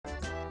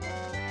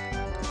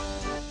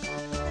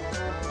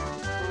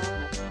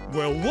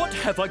Well, what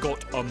have I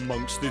got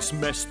amongst this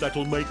mess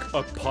that'll make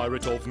a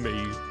pirate of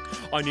me?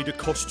 I need a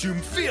costume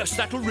fierce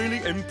that'll really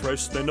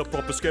impress, then a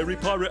proper scary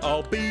pirate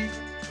I'll be.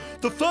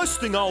 The first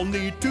thing I'll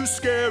need to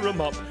scare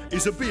 'em up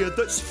is a beard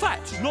that's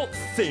fat, not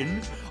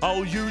thin.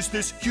 I'll use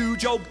this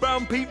huge old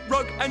brown peat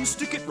rug and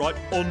stick it right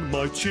on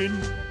my chin.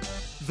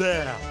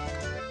 There.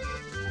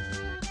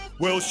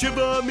 Well,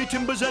 shiver me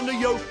timbers and a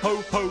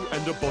yo-ho-ho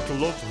and a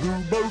bottle of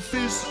Hoobs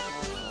fizz.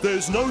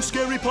 There's no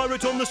scary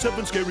pirate on the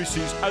 7 scary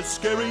seas as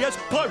scary as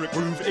Pirate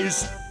Groove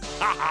is.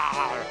 Ha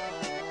ha!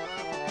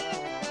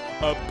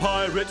 A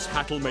pirate's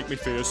hat'll make me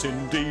fierce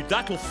indeed.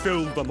 That'll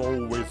fill them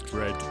all with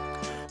dread.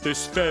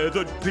 This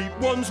feathered peat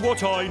one's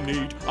what I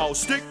need. I'll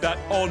stick that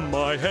on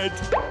my head.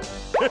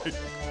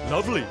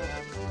 Lovely.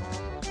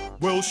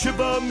 Well,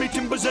 shiver me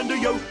timbers and a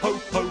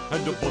yo-ho-ho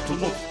and a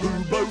bottle of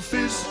Hoobs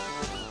fizz.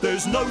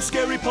 There's no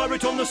scary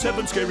pirate on the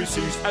 7 scary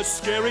seas as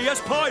scary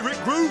as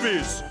Pirate Groove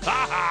is.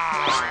 Ha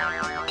ha!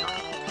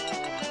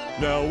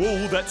 Now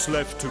all that's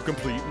left to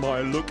complete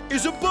my look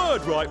is a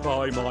bird right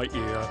by my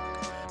ear.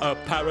 A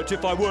parrot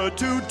if I were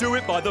to do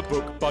it by the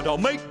book, but I'll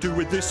make do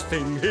with this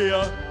thing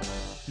here.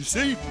 You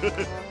see?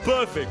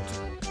 Perfect.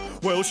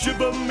 Well,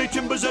 shiver me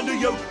timbers and a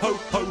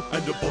yo-ho-ho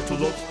and a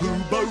bottle of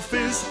Hoobs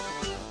fizz.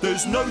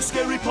 There's no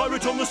scary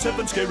pirate on the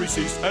 7 scary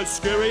seas as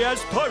scary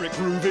as Pirate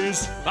Groove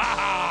is. Ha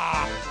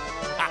ha!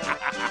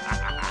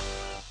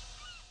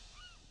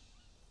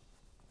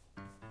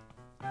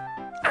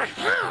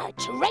 Aha!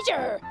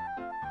 Treasure!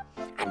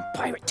 And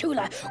Pirate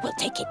Tula will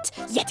take it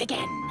yet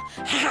again.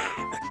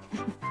 Ha!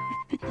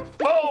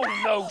 Oh,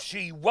 no,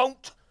 she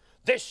won't.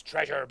 This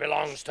treasure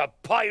belongs to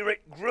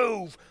Pirate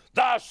Groove,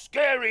 the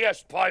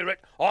scariest pirate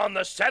on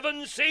the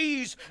 7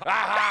 seas.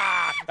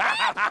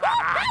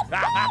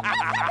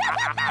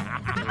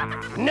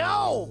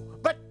 No,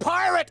 but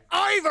Pirate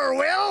Ivor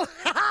will.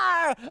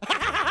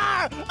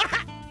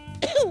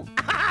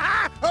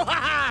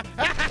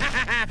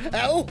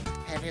 Oh,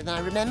 how did I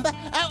remember?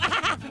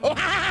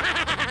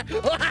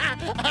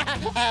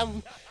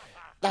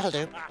 That'll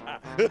do.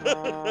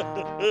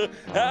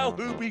 How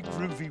hooby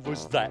groovy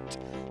was that?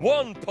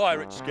 One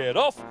pirate scared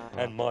off,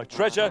 and my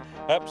treasure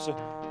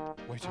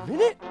Wait a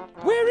minute,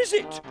 where is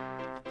it?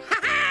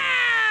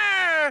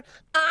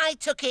 I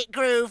took it,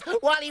 Groove,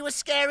 while he was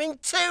scaring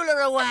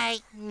Tula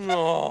away.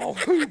 Oh,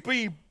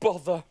 hooby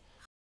bother.